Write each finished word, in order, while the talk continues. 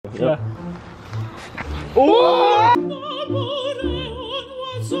Yep. Oh!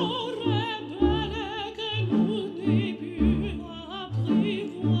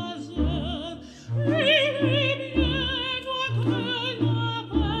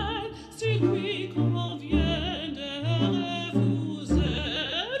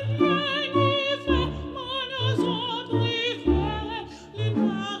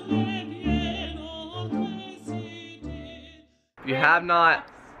 If you have not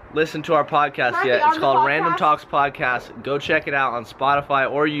listened to our podcast yet, it's called Random Talks Podcast. Go check it out on Spotify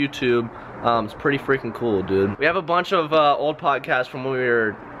or YouTube. It's pretty freaking cool, dude. We have a bunch of old podcasts from when we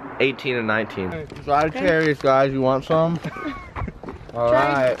were 18 and 19. Dried cherries, guys. You want some? All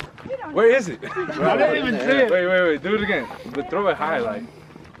right. Where is it? I didn't even see it. Wait. Do it again. But throw it high, like.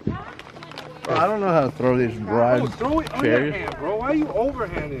 Bro, I don't know how to throw these dried throw it cherries. Underhand, bro. Why are you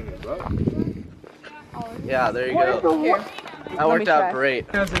overhanding it, bro? Yeah, there you go. Here. That worked out great.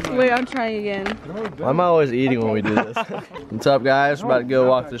 Wait, I'm trying again. Why am I always eating when we do this? What's up, guys? We're about to go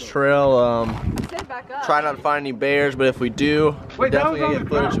walk this trail. Try not to find any bears, but if we do, we're definitely gonna get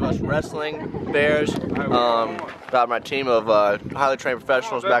footage of us wrestling bears. About my team of highly trained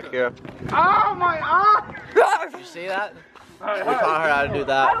professionals back here. Oh my arm! You see that? We taught her how to do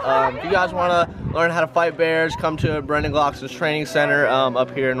that. If you guys want to learn how to fight bears, come to Brendan Glockson's training center up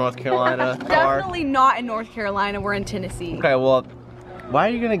here in North Carolina. Definitely not in North Carolina. We're in Tennessee. Okay, well, why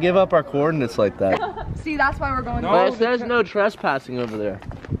are you gonna give up our coordinates like that? See, that's why we're going. Well, it says no trespassing over there.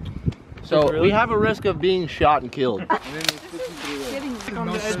 So we have a risk of being shot and killed.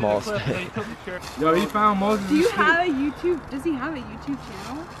 Small stick. Yo, he found Moses. Do you have a YouTube? Does he have a YouTube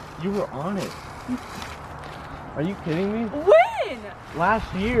channel? You were on it. Are you kidding me? When?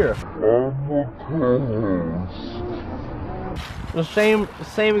 Last year. The same.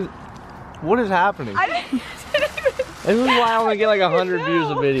 What is happening? This is why I only get like 100 views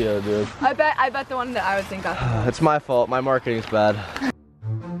a video, dude. I bet the one that I would think of. It's my fault. My marketing's bad.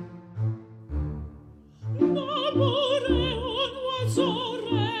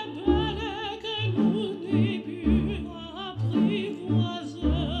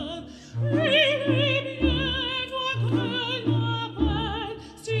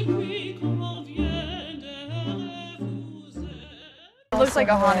 It looks like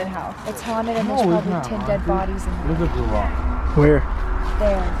a haunted house. It's haunted and there's probably 10 dead bodies in there. Look at the rock. Where?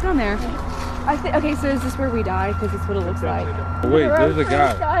 There. It's down there. Okay, so is this where we die? Because it's what it looks like. Wait, there's a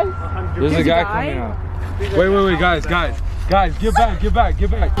guy. There's a guy coming out. Wait, guys, get back.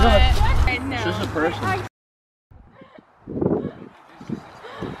 It's just a person.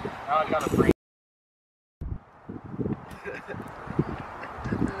 Now I gotta bring.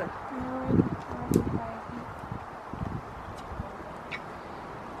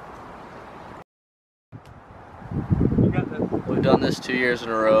 We've done this 2 years in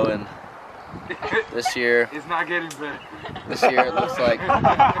a row, and this year It's not getting better. this year it looks like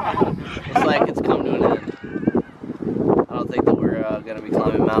it's come to an end. I don't think that we're gonna be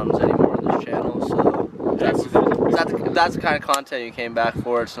climbing mountains anymore on this channel, so if that's the kind of content you came back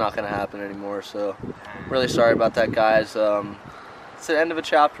for, it's not gonna happen anymore. So really sorry about that, guys. It's the end of a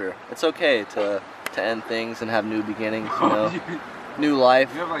chapter. It's okay to end things and have new beginnings, you know, new life.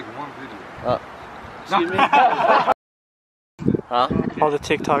 You have like one video. Excuse me? Huh? All the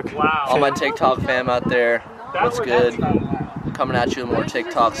TikTok. Wow. All my TikTok fam out there, what's good? Coming at you with more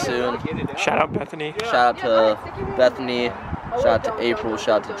TikTok soon. Shout out Bethany. Shout out to Bethany. Shout out to April.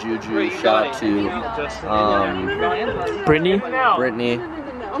 Shout out to Juju. Shout out to Brittany.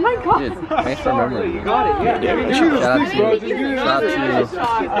 Oh my god. Dude, thanks for remembering. Shout out to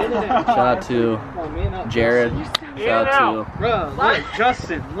Jared. Shout out to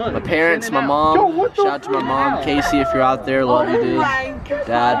Justin, look. my parents, my mom. Shout out to my mom, Casey, if you're out there, love you, dude.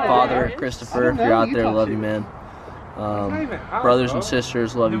 Dad, father, Christopher, if you're out there, love you, man. Brothers and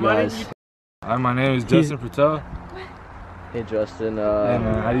sisters, love you guys. Hi, my name is Justin Patel. Hey Justin, Hey,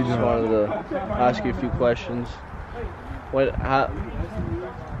 man, how you just doing? wanted to ask you a few questions. Are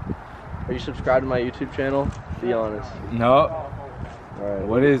you subscribed to my YouTube channel? Be honest. No. Alright.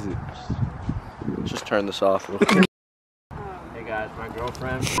 What is it? Just turn this off real quick. Hey guys, my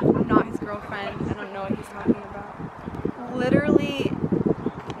girlfriend. I'm not his girlfriend. I don't know what he's talking about. Literally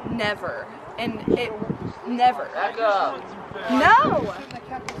never. And it never. Back up. No!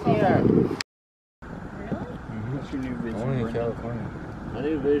 Here. What's your new vision? Only in California. My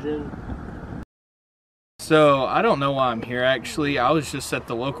new vision. So I don't know why I'm here actually. I was just at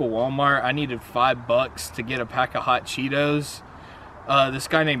the local Walmart. I needed $5 to get a pack of hot Cheetos. This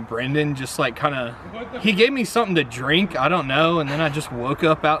guy named Brendan just like he gave me something to drink, I don't know, and then I just woke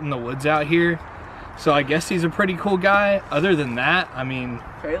up out in the woods out here. So I guess he's a pretty cool guy. Other than that, I mean,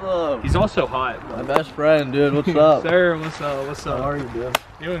 Caleb, he's also hot. my best friend, dude. What's up? Sir, what's up? What's up? How are you, dude?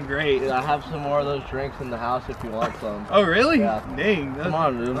 Doing great. Dude, I have some more of those drinks in the house if you want some. Oh, really? Yeah. Dang. Come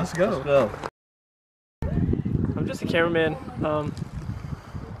on, dude. Let's go. Let's go. I'm just a cameraman.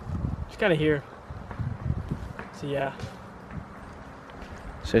 Just kind of here. So yeah.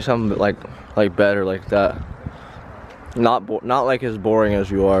 Say something like better like that. Not like as boring as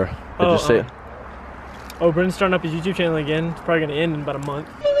you are. But just say. Oh, Brendan's starting up his YouTube channel again. It's probably gonna end in about a month.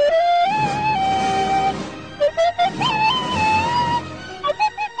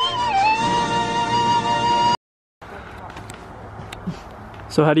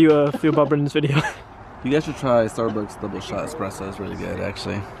 So how do you feel about Brendan's video? You guys should try Starbucks double shot espresso. It's really good,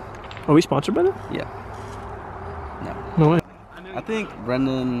 actually. Are we sponsored by them? Yeah. No way. I think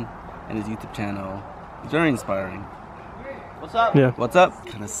Brendan and his YouTube channel is very inspiring. What's up? Yeah. What's up?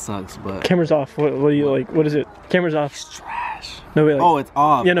 Kind of sucks, but Camera's off. What do you like? What is it? Camera's off. he's trash. No wait. Like, Oh, it's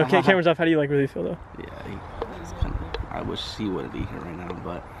off. yeah, no. Camera's off. How do you like really feel though? Yeah, he's kind of. I wish he would be here right now,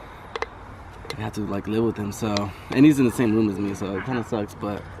 but I have to like live with him. So, and he's in the same room as me, so it kind of sucks.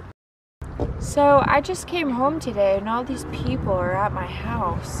 But So I just came home today and all these people are at my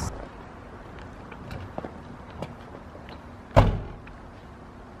house.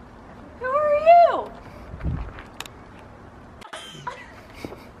 Who are you?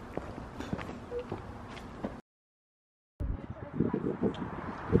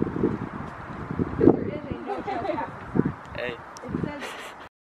 Hey.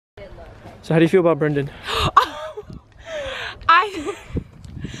 So how do you feel about Brendan?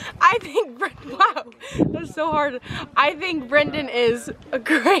 I think Brendan, wow, that's so hard. I think Brendan is a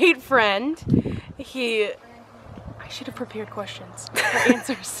great friend. I should have prepared questions for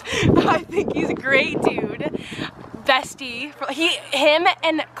answers. I think he's a great dude. Bestie. Him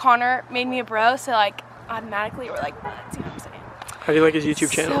and Connor made me a bro, so like automatically we're like buds, you know what I'm saying? How do you like his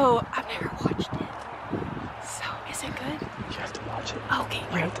YouTube channel? So I've never watched it. So is it good? You have to watch it. Okay,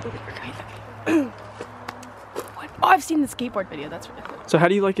 You have to. okay. What? Oh, I've seen the skateboard video. That's really cool. So how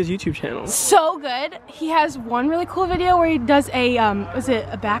do you like his YouTube channel? So good. He has one really cool video where he does a is it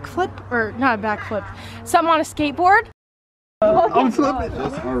a backflip or not a backflip? Something on a skateboard. I'm flipping.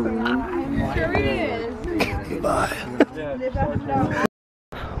 Sure he is. We're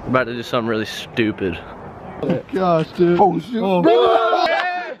about to do something really stupid. Gosh, dude. Oh, shoot.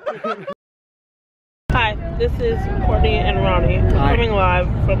 Hi, this is Courtney and Ronnie coming live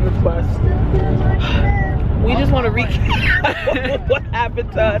from this bus. We just want to recap what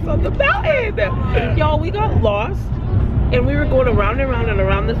happened to us on the mountain. Y'all, we got lost and we were going around and around and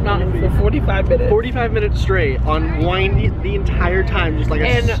around this mountain for 45 minutes. 45 minutes straight on windy the entire time, just like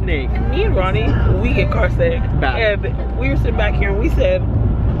a snake. Me and Ronnie, we get car sick. Bad. And we were sitting back here and we said,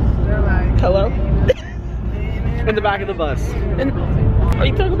 hello? In the back of the bus. And are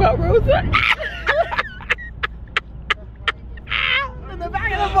you talking about Rosa? In the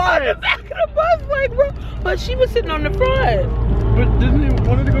back of the bus. In the back of the bus, like, bro. But she was sitting on the front. But didn't they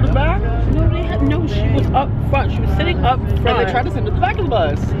want her to go to the back? No, she was up front. She was sitting up front. And they tried to send her to the back of the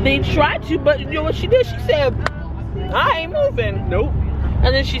bus. They tried to, but you know what she did? She said, I ain't moving. Nope.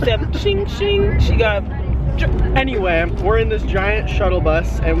 And then she said, shing, shing. She got... Anyway, we're in this giant shuttle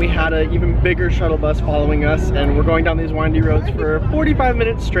bus, and we had an even bigger shuttle bus following us, and we're going down these windy roads for 45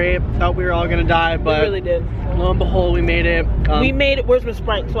 minutes straight. Thought we were all gonna die, but we really did. Lo and behold, we made it. We made it. Where's my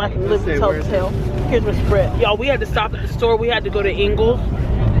Sprite so I can live to tell the tale? Here's my Sprite. Y'all, we had to stop at the store. We had to go to Ingles,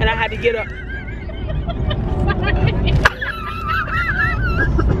 and I had to get up.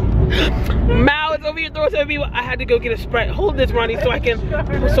 Mal is over here throwing something at me. I had to go get a Sprite. Hold this, Ronnie, so I can,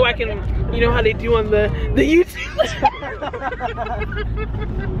 you know how they do on the YouTube.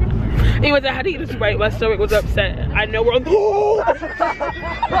 Anyways, I had to get a Sprite. My stomach was upset. I know we're on the...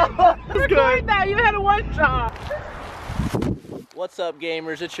 Record that. You had a one shot. What's up,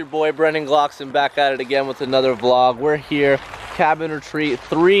 gamers? It's your boy Brendan Glockson back at it again with another vlog. We're here, Cabin Retreat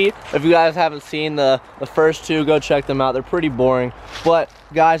 3. If you guys haven't seen the first two, go check them out. They're pretty boring. But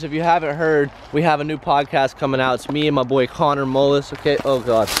guys, if you haven't heard, we have a new podcast coming out. It's me and my boy Connor Mullis. Okay, oh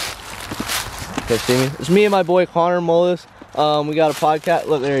god. Okay, see me? It's me and my boy Connor Mullis. We got a podcast.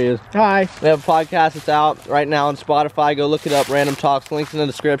 Look, there he is. Hi. We have a podcast that's out right now on Spotify. Go look it up. Random Talks. Links in the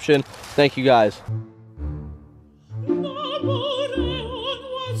description. Thank you guys.